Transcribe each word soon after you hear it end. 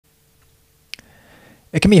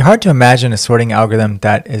It can be hard to imagine a sorting algorithm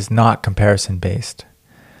that is not comparison-based.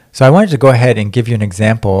 So I wanted to go ahead and give you an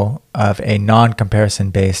example of a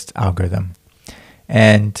non-comparison-based algorithm.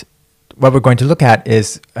 And what we're going to look at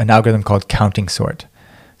is an algorithm called counting sort.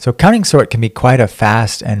 So counting sort can be quite a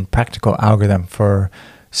fast and practical algorithm for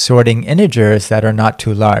sorting integers that are not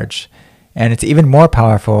too large. And it's even more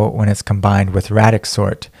powerful when it's combined with radix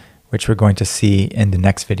sort, which we're going to see in the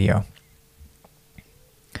next video.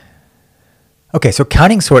 Okay, so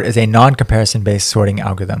counting sort is a non-comparison-based sorting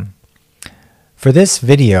algorithm. For this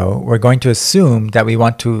video, we're going to assume that we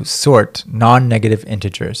want to sort non-negative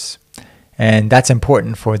integers. And that's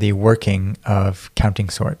important for the working of counting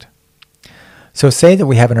sort. So say that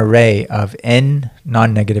we have an array of n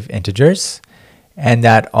non-negative integers, and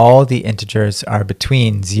that all the integers are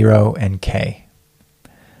between 0 and k.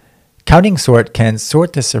 Counting sort can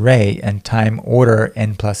sort this array in time order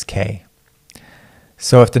n plus k.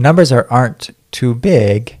 So if the numbers aren't too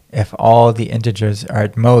big, if all the integers are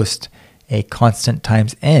at most a constant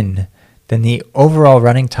times n, then the overall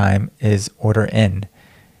running time is order n.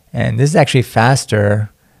 And this is actually faster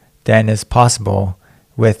than is possible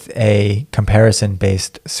with a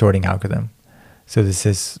comparison-based sorting algorithm. So this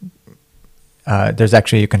is, there's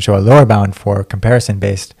actually, you can show a lower bound for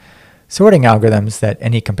comparison-based sorting algorithms that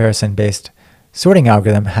any comparison-based sorting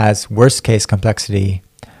algorithm has worst case complexity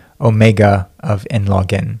omega of n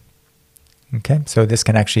log n. Okay, so this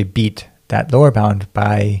can actually beat that lower bound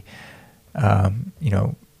by,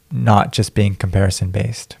 not just being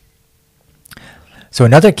comparison-based. So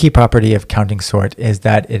another key property of counting sort is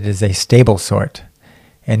that it is a stable sort.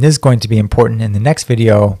 And this is going to be important in the next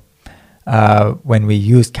video when we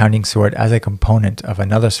use counting sort as a component of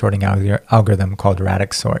another sorting algorithm called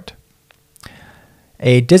radix sort.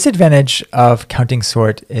 A disadvantage of counting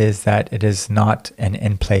sort is that it is not an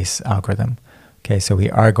in-place algorithm. Okay, so we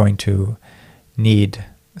are going to need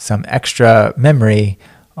some extra memory,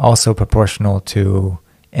 also proportional to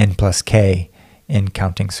n plus k in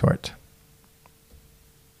counting sort.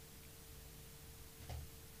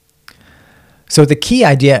 So the key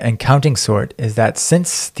idea in counting sort is that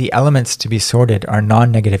since the elements to be sorted are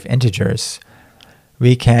non-negative integers,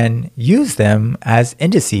 we can use them as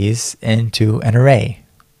indices into an array.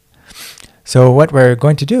 So what we're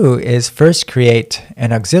going to do is first create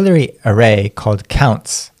an auxiliary array called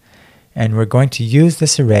counts. And we're going to use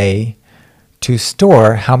this array to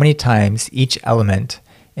store how many times each element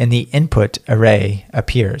in the input array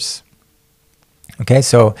appears. Okay,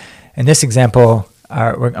 so in this example,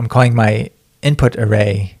 I'm calling my input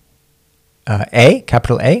array A,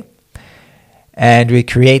 capital A. And we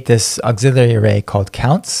create this auxiliary array called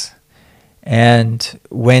counts. And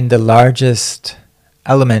when the largest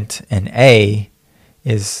element in A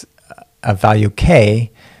is a value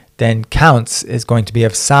k, then counts is going to be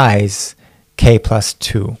of size k plus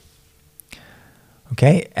 2.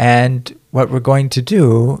 Okay, and what we're going to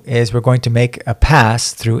do is we're going to make a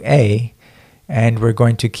pass through A, and we're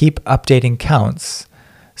going to keep updating counts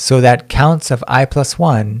so that counts of I plus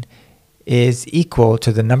 1 is equal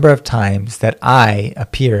to the number of times that I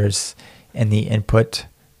appears in the input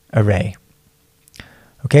array.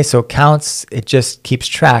 Okay, so counts, it just keeps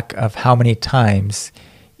track of how many times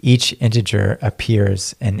each integer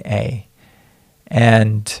appears in A.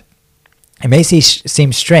 And it may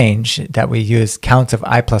seem strange that we use counts of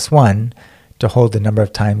I plus 1 to hold the number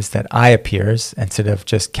of times that I appears instead of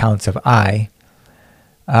just counts of I.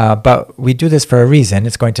 But we do this for a reason.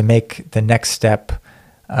 It's going to make the next step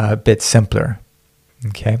a bit simpler.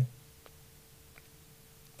 Okay.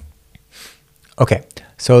 Okay,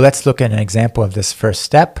 so let's look at an example of this first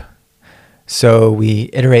step. So we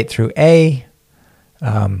iterate through A.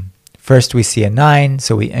 First we see a 9,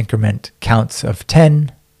 so we increment counts of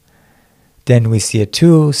 10. Then we see a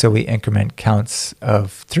 2, so we increment counts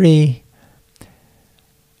of 3.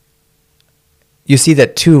 You see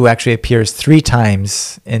that 2 actually appears 3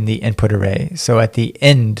 times in the input array. So at the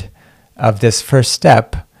end of this first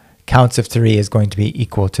step, counts of 3 is going to be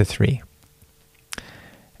equal to 3.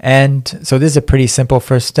 And so this is a pretty simple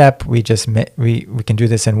first step. We can do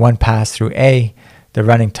this in one pass through A. The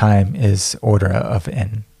running time is order of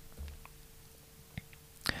n.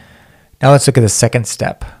 Now let's look at the second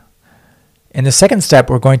step. In the second step,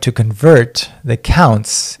 we're going to convert the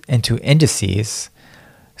counts into indices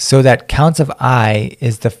so that counts of I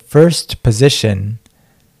is the position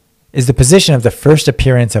of the first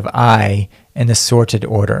appearance of I in the sorted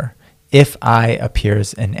order if I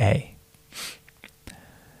appears in A.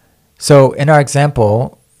 So in our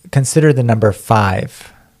example, consider the number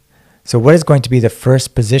 5. So what is going to be the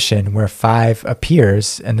first position where 5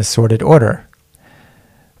 appears in the sorted order?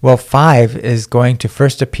 Well, 5 is going to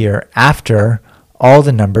first appear after all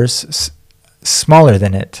the numbers smaller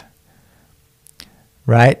than it,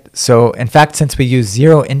 right? So in fact, since we use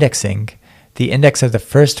zero indexing, the index of the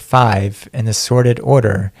first 5 in the sorted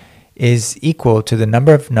order is equal to the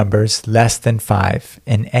number of numbers less than 5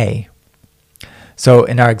 in A. So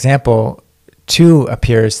in our example, 2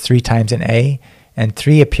 appears 3 times in A, and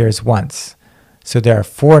 3 appears once. So there are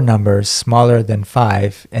 4 numbers smaller than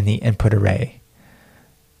 5 in the input array.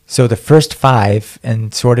 So the first 5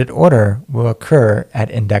 in sorted order will occur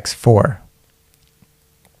at index 4.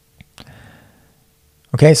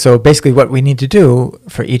 Okay, so basically what we need to do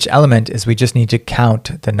for each element is we just need to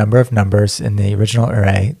count the number of numbers in the original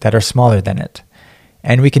array that are smaller than it.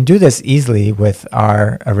 And we can do this easily with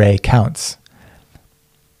our array counts.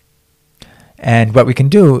 And what we can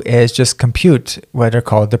do is just compute what are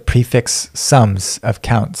called the prefix sums of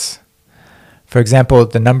counts. For example,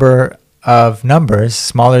 the number of numbers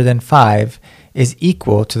smaller than 5 is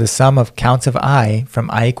equal to the sum of counts of I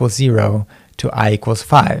from I equals 0 to I equals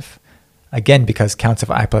 5. Again, because counts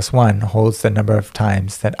of I plus 1 holds the number of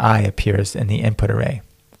times that I appears in the input array.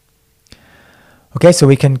 Okay, so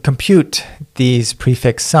we can compute these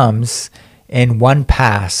prefix sums in one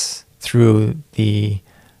pass through the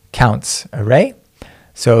counts array.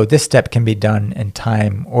 So this step can be done in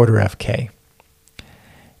time order of k.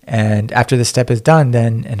 And after this step is done,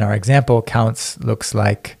 then in our example, counts looks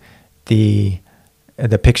like the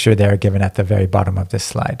picture there given at the very bottom of this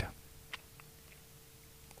slide.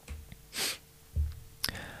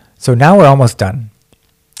 So now we're almost done.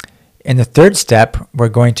 In the third step, we're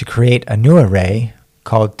going to create a new array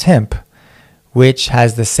called temp, which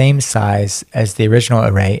has the same size as the original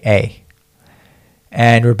array A.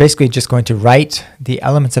 And we're basically just going to write the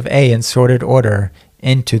elements of A in sorted order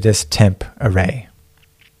into this temp array.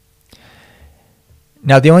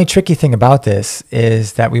 Now, the only tricky thing about this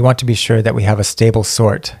is that we want to be sure that we have a stable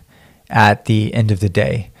sort at the end of the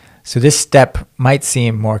day. So this step might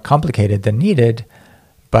seem more complicated than needed,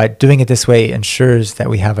 but doing it this way ensures that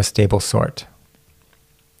we have a stable sort.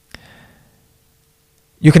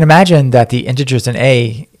 You can imagine that the integers in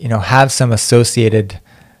A, have some associated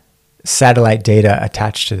satellite data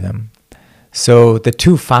attached to them. So the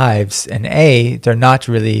 2 5s in A, they're not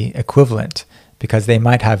really equivalent because they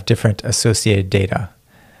might have different associated data.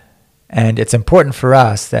 And it's important for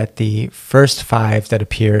us that the first 5 that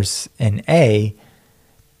appears in A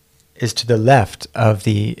is to the left of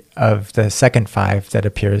the second 5 that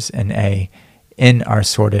appears in A in our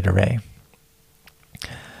sorted array.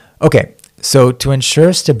 Okay, so to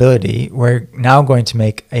ensure stability, we're now going to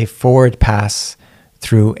make a forward pass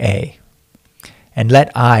through A. And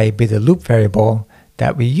let I be the loop variable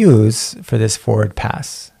that we use for this forward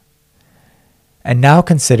pass. And now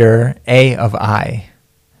consider A of I.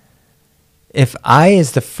 If I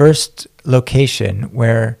is the first location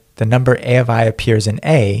where the number A of I appears in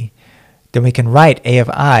A, then we can write A of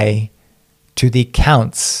I to the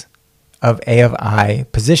counts of A of I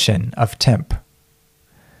position of temp.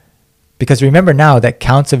 Because remember now that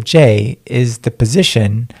counts of j is the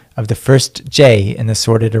position of the first j in the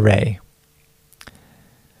sorted array.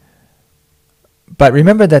 But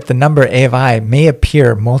remember that the number A of I may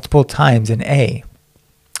appear multiple times in A.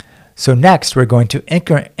 So next we're going to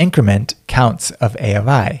increment counts of A of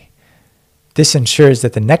I. This ensures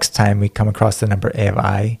that the next time we come across the number A of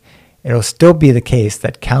I, it'll still be the case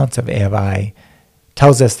that counts of A of I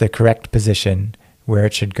tells us the correct position where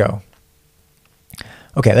it should go.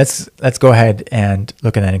 Okay, let's go ahead and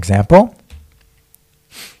look at an example.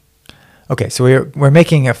 Okay, so we're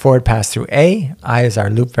making a forward pass through A. I is our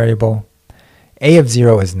loop variable. A of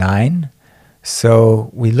 0 is 9. So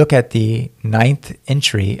we look at the 9th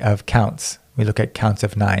entry of counts. We look at counts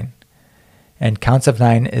of 9. And counts of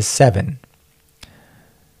 9 is 7.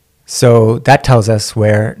 So that tells us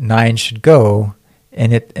where 9 should go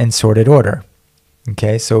in sorted order.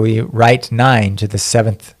 Okay, so we write 9 to the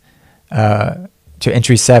 7th, to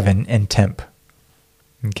entry 7 in temp.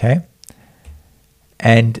 Okay,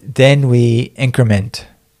 and then we increment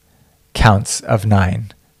counts of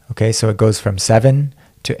 9. Okay, so it goes from 7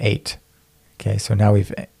 to 8. Okay, so now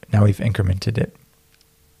we've incremented it.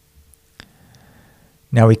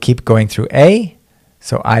 Now we keep going through A.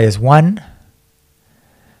 So I is 1.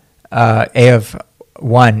 A of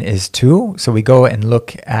 1 is 2. So we go and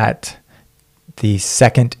look at the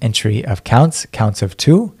second entry of counts of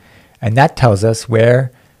 2. And that tells us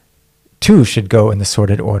where 2 should go in the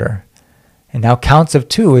sorted order. And now counts of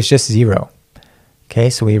 2 is just 0. Okay,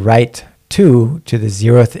 so we write 2 to the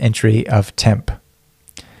 0th entry of temp.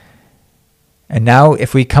 And now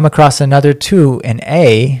if we come across another 2 in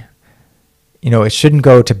A, it shouldn't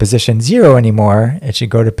go to position 0 anymore. It should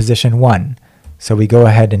go to position 1. So we go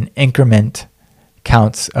ahead and increment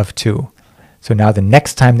counts of 2. So now the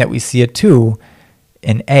next time that we see a 2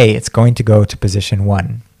 in A, it's going to go to position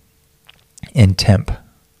 1 in temp.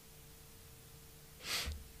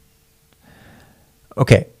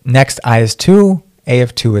 Okay, next I is 2, A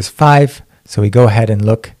of 2 is 5, so we go ahead and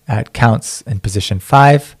look at counts in position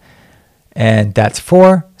 5, and that's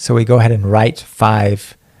 4, so we go ahead and write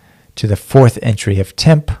 5 to the 4th entry of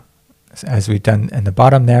temp, as we've done in the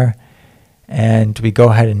bottom there, and we go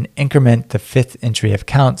ahead and increment the 5th entry of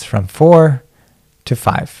counts from 4 to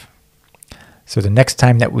 5. So the next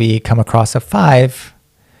time that we come across a 5,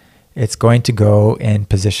 it's going to go in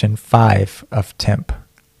position 5 of temp.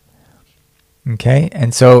 Okay,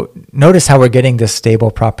 and so notice how we're getting this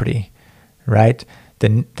stable property, right?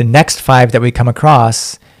 The next 5 that we come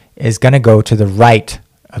across is going to go to the right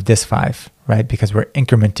of this 5, right? Because we're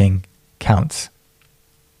incrementing counts.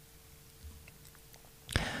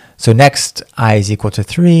 So next, I is equal to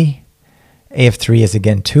 3. A of 3 is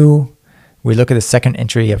again 2. We look at the second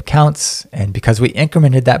entry of counts, and because we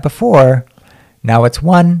incremented that before, now it's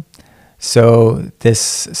 1. So this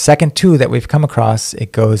second 2 that we've come across,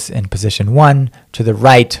 it goes in position 1 to the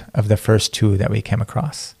right of the first 2 that we came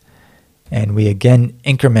across. And we again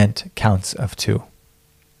increment counts of 2.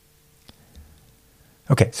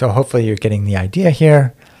 Okay, so hopefully you're getting the idea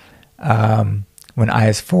here. When I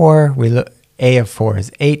is 4, we look, A of 4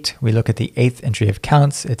 is 8. We look at the 8th entry of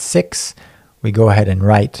counts, it's 6. We go ahead and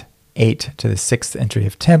write 8 to the 6th entry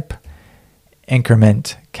of temp,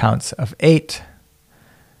 increment counts of 8.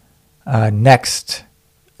 Next,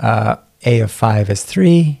 A of 5 is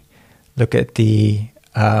 3. Look at the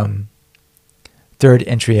 3rd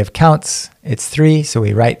entry of counts. It's 3, so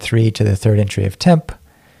we write 3 to the 3rd entry of temp,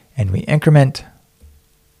 and we increment.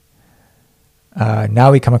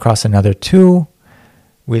 Now we come across another 2.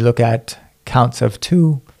 We look at counts of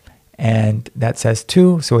 2, and that says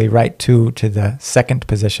 2, so we write 2 to the 2nd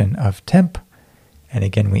position of temp, and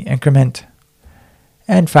again we increment.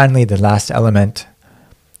 And finally, the last element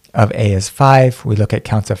of A is 5. We look at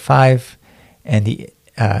counts of 5, and the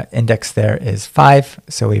index there is 5,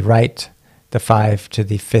 so we write the 5 to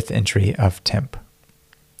the 5th entry of temp.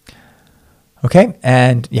 Okay,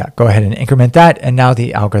 and yeah, go ahead and increment that, and now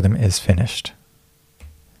the algorithm is finished.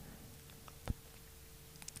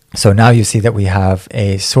 So now you see that we have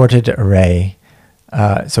a sorted array.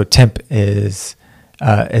 So temp is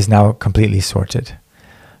now completely sorted.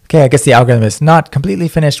 Okay, I guess the algorithm is not completely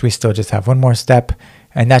finished. We still just have one more step,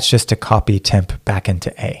 and that's just to copy temp back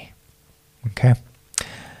into A. Okay,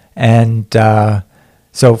 and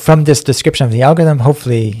so from this description of the algorithm,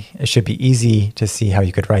 hopefully it should be easy to see how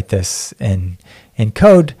you could write this in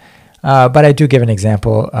code. But I do give an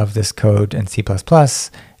example of this code in C++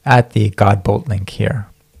 at the Godbolt link here.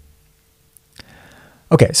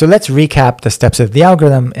 Okay, so let's recap the steps of the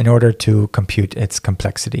algorithm in order to compute its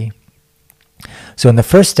complexity. So in the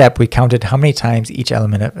first step, we counted how many times each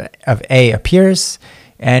element of A appears,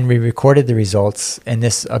 and we recorded the results in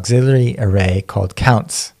this auxiliary array called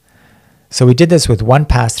counts. So we did this with one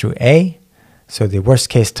pass through A, so the worst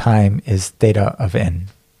case time is theta of n.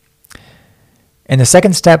 In the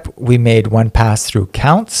second step, we made one pass through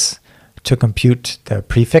counts to compute the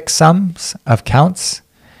prefix sums of counts.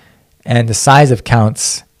 And the size of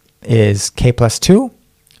counts is k plus 2,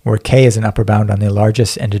 where k is an upper bound on the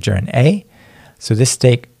largest integer in A. So this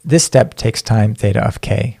step takes time theta of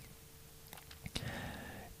k.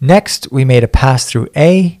 Next, we made a pass through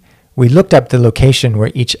A. We looked up the location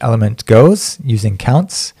where each element goes using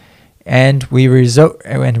counts, and we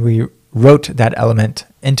wrote that element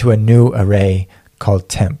into a new array called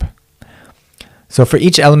temp. So for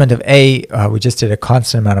each element of A, we just did a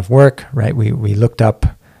constant amount of work, right? We looked up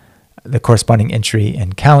the corresponding entry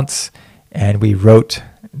in counts, and we wrote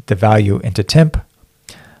the value into temp.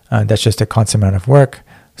 That's just a constant amount of work.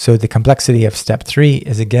 So the complexity of step 3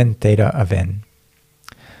 is again theta of n.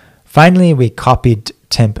 Finally, we copied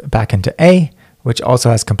temp back into A, which also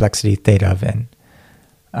has complexity theta of n.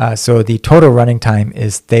 So the total running time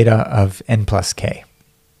is theta of n plus k.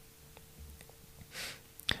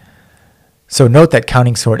 So note that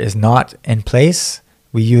counting sort is not in place.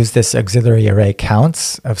 We use this auxiliary array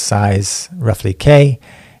counts of size roughly k,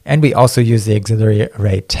 and we also use the auxiliary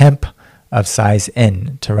array temp of size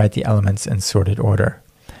n to write the elements in sorted order.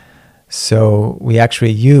 So we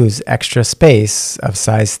actually use extra space of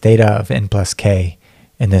size theta of n plus k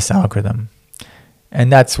in this algorithm.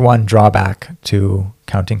 And that's one drawback to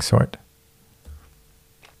counting sort.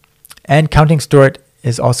 And counting sort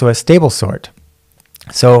is also a stable sort.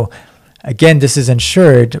 So again, this is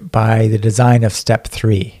ensured by the design of step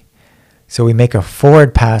 3. So we make a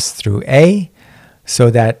forward pass through A so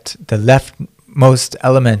that the rightmost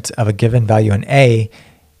element of a given value in A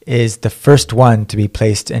is the first one to be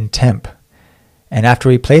placed in temp. And after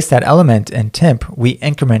we place that element in temp, we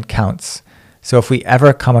increment counts. So if we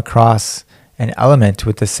ever come across an element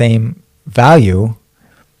with the same value,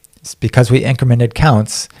 because we incremented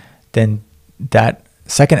counts, then that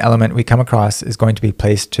second element we come across is going to be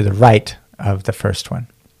placed to the right of the first one.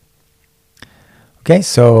 Okay,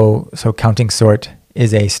 so counting sort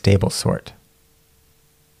is a stable sort.